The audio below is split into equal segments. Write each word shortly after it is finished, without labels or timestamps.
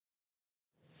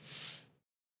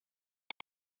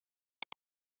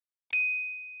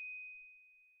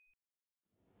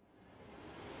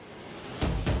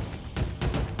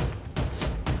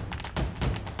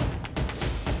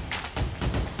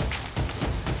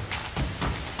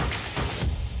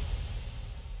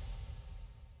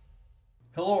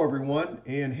Hello, everyone,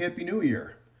 and Happy New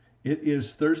Year. It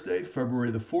is Thursday,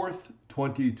 February the 4th,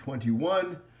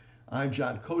 2021. I'm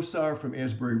John Kosar from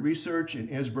Asbury Research and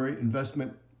Asbury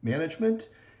Investment Management,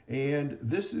 and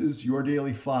this is your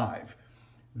Daily 5.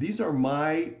 These are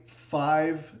my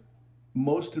 5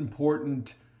 most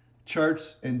important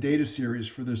charts and data series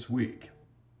for this week.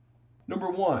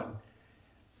 Number 1,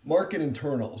 market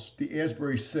internals, the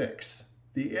Asbury 6.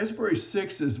 The Asbury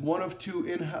 6 is one of 2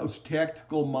 in-house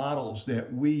tactical models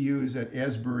that we use at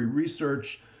Asbury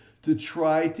Research to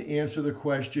try to answer the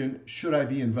question, should I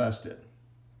be invested?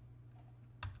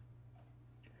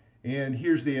 And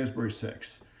here's the Asbury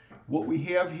 6. What we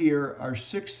have here are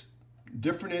 6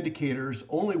 different indicators,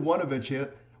 only one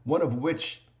of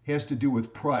which has to do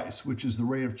with price, which is the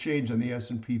rate of change on the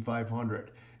S&P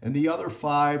 500. And the other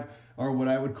 5 are what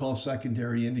I would call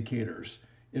secondary indicators.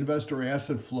 Investor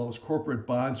asset flows, corporate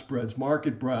bond spreads,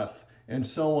 market breadth, and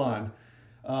so on.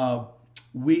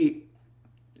 We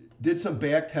did some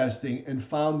back testing and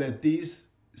found that these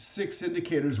 6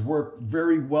 indicators work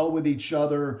very well with each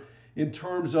other in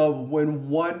terms of when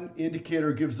one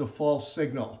indicator gives a false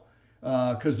signal,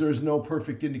 because there's no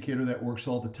perfect indicator that works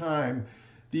all the time.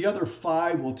 The other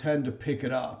 5 will tend to pick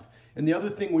it up. And the other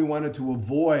thing we wanted to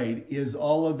avoid is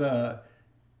all of the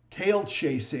tail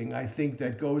chasing, I think,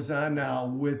 that goes on now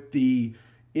with the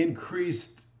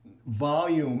increased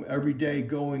volume every day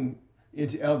going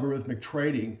into algorithmic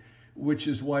trading, which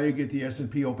is why you get the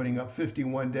S&P opening up 50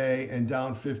 one day and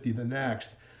down 50 the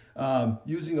next.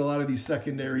 Using a lot of these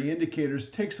secondary indicators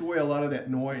takes away a lot of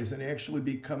that noise and actually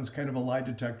becomes kind of a lie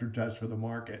detector test for the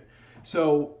market.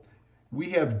 So we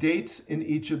have dates in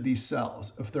each of these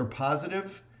cells. If they're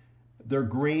positive, they're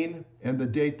green, and the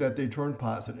date that they turn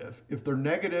positive. If they're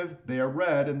negative, they are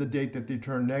red, and the date that they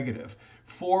turn negative.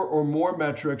 4 or more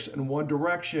metrics in one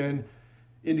direction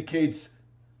indicates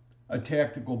a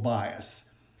tactical bias.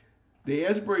 The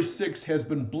Asbury 6 has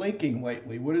been blinking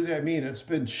lately. What does that mean? It's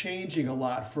been changing a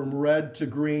lot from red to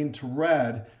green to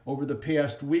red over the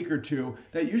past week or two.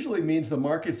 That usually means the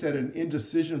market's at an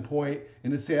indecision point,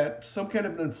 and it's at some kind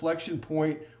of an inflection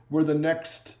point where the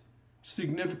next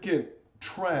significant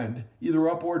trend,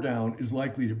 either up or down, is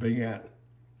likely to begin.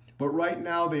 But right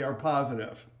now they are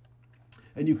positive.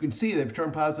 And you can see they've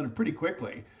turned positive pretty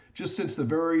quickly. Just since the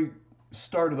very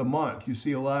start of the month, you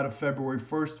see a lot of February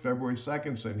 1st, February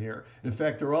 2nds in here. In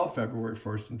fact, they're all February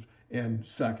 1st and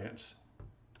 2nds.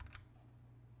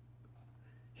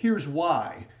 Here's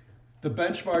why. The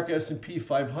benchmark S&P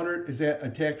 500 is at a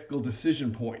tactical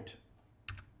decision point.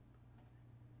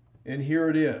 And here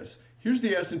it is. Here's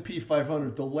the S&P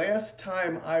 500. The last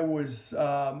time I was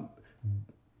on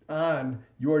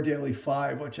Your Daily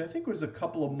 5, which I think was a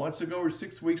couple of months ago or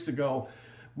 6 weeks ago,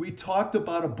 we talked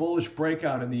about a bullish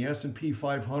breakout in the S&P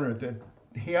 500 that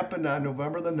happened on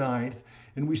November the 9th,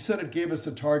 and we said it gave us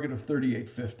a target of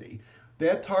 3850.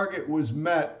 That target was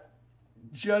met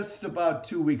just about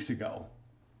 2 weeks ago.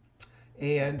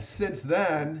 And since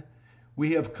then,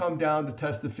 we have come down to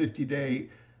test the 50-day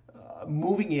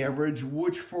moving average,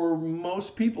 which for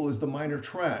most people is the minor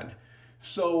trend.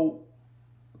 So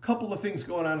a couple of things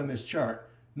going on in this chart.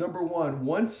 Number one,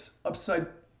 once upside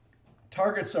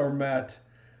targets are met,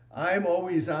 I'm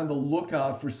always on the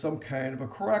lookout for some kind of a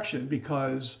correction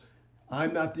because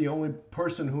I'm not the only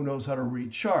person who knows how to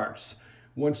read charts.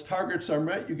 Once targets are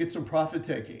met, you get some profit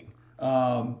taking,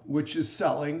 which is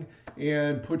selling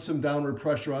and put some downward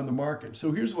pressure on the market.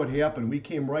 So here's what happened. We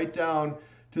came right down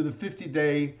to the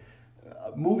 50-day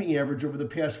moving average over the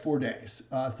past 4 days.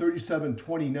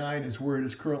 37.29 is where it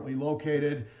is currently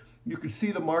located. You can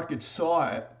see the market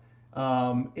saw it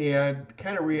and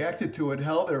kind of reacted to it,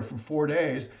 held there for 4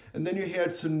 days, and then you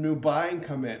had some new buying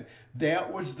come in.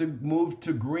 That was the move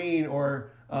to green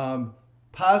or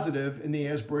positive in the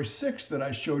Asbury 6 that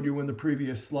I showed you in the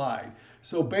previous slide.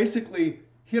 So basically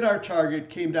hit our target,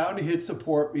 came down to hit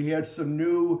support. We had some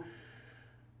new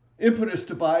impetus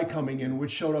to buy coming in,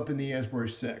 which showed up in the Asbury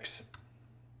 6.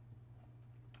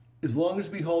 As long as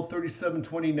we hold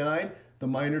 37.29, the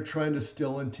minor trend is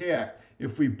still intact.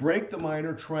 If we break the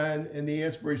minor trend and the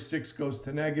Asbury 6 goes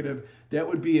to negative, that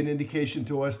would be an indication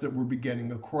to us that we're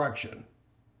beginning a correction.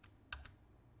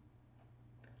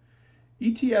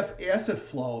 ETF Asset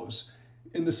Flows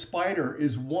in the spider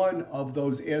is one of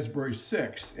those Asbury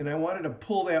 6, and I wanted to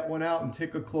pull that one out and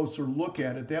take a closer look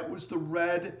at it. That was the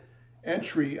red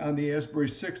entry on the Asbury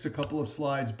 6 a couple of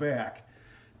slides back.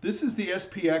 This is the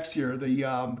SPX here,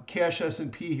 the cash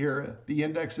S&P here, the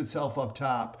index itself up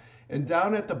top. And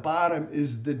down at the bottom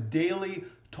is the daily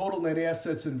total net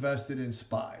assets invested in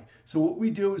SPY. So what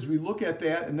we do is we look at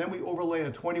that and then we overlay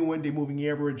a 21-day moving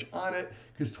average on it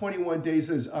because 21 days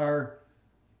is our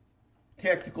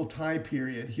tactical time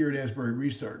period here at Asbury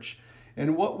Research.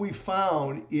 And what we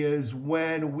found is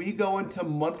when we go into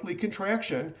monthly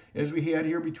contraction, as we had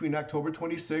here between October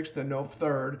 26th and November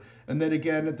 3rd, and then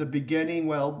again at the beginning,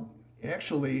 well,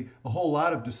 actually a whole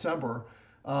lot of December,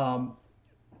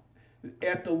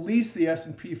 at the least the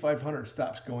S&P 500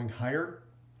 stops going higher.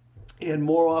 And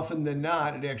more often than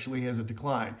not, it actually has a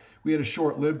decline. We had a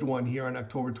short-lived one here on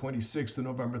October 26th and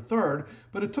November 3rd,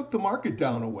 but it took the market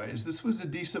down a ways. This was a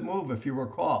decent move, if you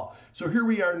recall. So here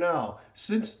we are now.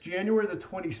 Since January the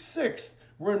 26th,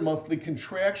 we're in monthly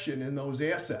contraction in those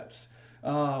assets.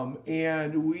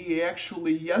 And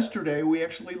yesterday, we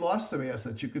actually lost some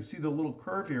assets. You could see the little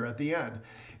curve here at the end.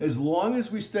 As long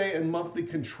as we stay in monthly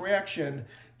contraction,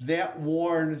 that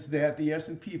warns that the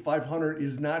S&P 500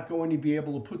 is not going to be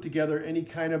able to put together any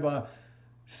kind of a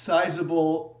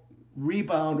sizable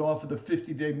rebound off of the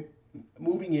 50-day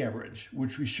moving average,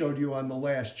 which we showed you on the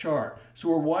last chart. So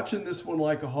we're watching this one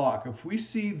like a hawk. If we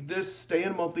see this stay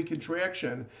in monthly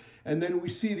contraction, and then we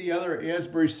see the other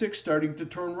Asbury 6 starting to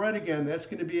turn red again, that's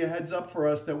going to be a heads up for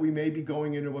us that we may be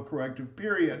going into a corrective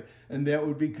period, and that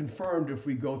would be confirmed if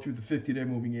we go through the 50-day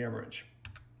moving average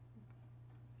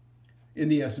in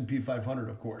the S&P 500,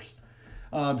 of course.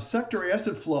 Sector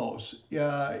asset flows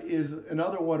is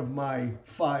another one of my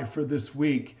 5 for this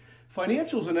week.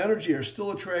 Financials and energy are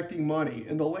still attracting money.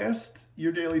 In the last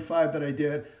Your Daily 5 that I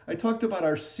did, I talked about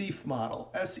our SEAF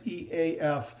model.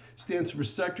 SEAF stands for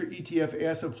Sector ETF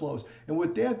Asset Flows. And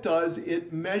what that does,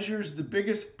 it measures the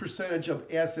biggest percentage of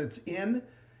assets in,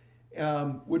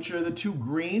 which are the 2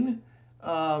 green,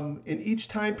 in each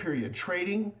time period: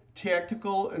 trading,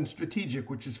 tactical, and strategic,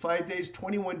 which is 5 days,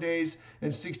 21 days,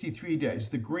 and 63 days.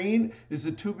 The green is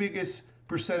the 2 biggest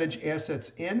percentage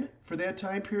assets in for that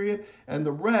time period, and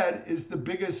the red is the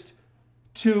biggest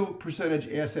 2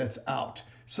 percentage assets out.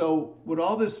 So what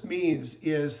all this means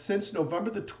is since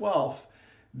November the 12th,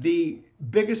 the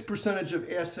biggest percentage of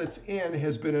assets in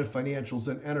has been in financials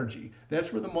and energy.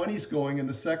 That's where the money's going in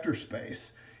the sector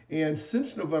space. And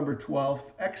since November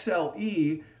 12th,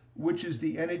 XLE, which is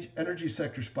the energy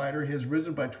sector spider, has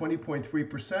risen by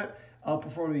 20.3%,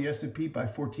 outperforming the S&P by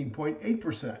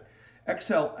 14.8%.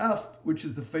 XLF, which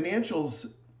is the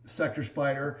financials sector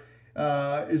spider,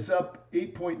 is up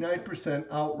 8.9%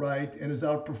 outright and has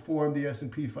outperformed the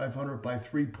S&P 500 by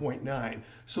 3.9%.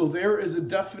 So there is a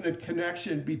definite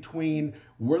connection between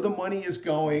where the money is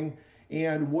going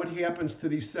and what happens to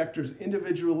these sectors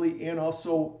individually and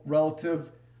also relative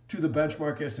to the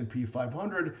benchmark S&P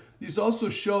 500. These also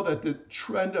show that the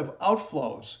trend of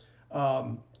outflows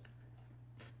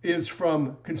is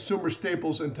from consumer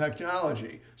staples and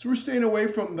technology. So we're staying away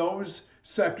from those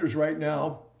sectors right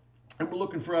now, and we're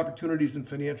looking for opportunities in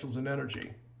financials and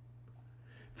energy.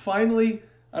 Finally,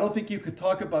 I don't think you could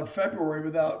talk about February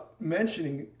without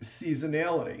mentioning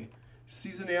seasonality.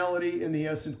 Seasonality in the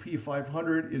S&P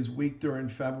 500 is weak during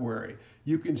February.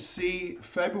 You can see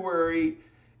February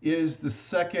is the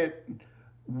second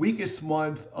weakest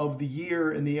month of the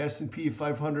year in the S&P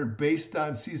 500 based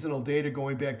on seasonal data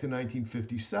going back to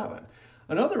 1957.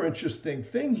 Another interesting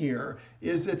thing here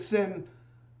is it's in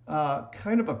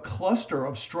kind of a cluster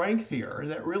of strength here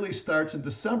that really starts in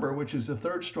December, which is the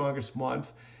 3rd strongest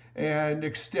month, and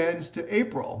extends to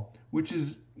April, which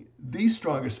is the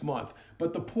strongest month.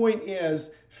 But the point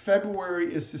is,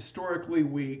 February is historically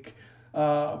weak.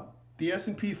 The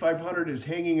S&P 500 is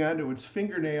hanging on to its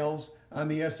fingernails on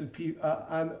the S&P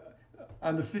on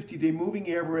the 50-day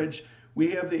moving average. We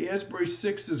have the Asbury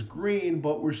 6 is green,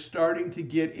 but we're starting to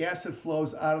get asset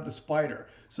flows out of the spider.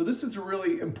 So this is a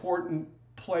really important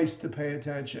place to pay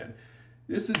attention.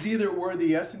 This is either where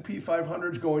the S&P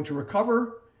 500 is going to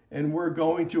recover, and we're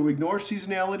going to ignore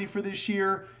seasonality for this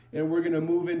year, and we're going to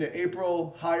move into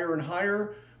April higher and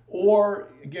higher. Or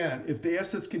again, if the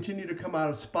assets continue to come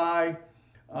out of SPY,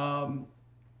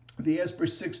 the Asbury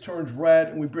 6 turns red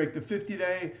and we break the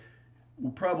 50-day,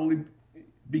 we'll probably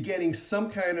be getting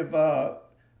some kind of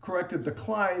corrective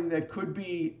decline that could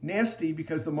be nasty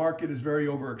because the market is very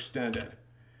overextended.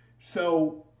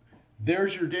 So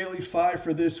there's your daily 5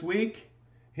 for this week.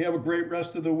 Have a great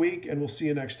rest of the week, and we'll see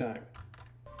you next time.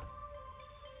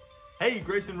 Hey,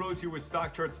 Grayson Rose here with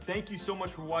StockCharts. Thank you so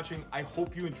much for watching. I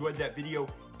hope you enjoyed that video.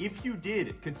 If you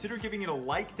did, consider giving it a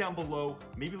like down below,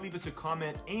 maybe leave us a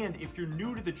comment, and if you're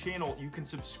new to the channel, you can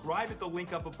subscribe at the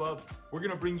link up above. We're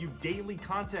gonna bring you daily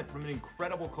content from an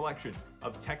incredible collection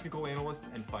of technical analysts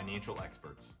and financial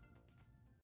experts.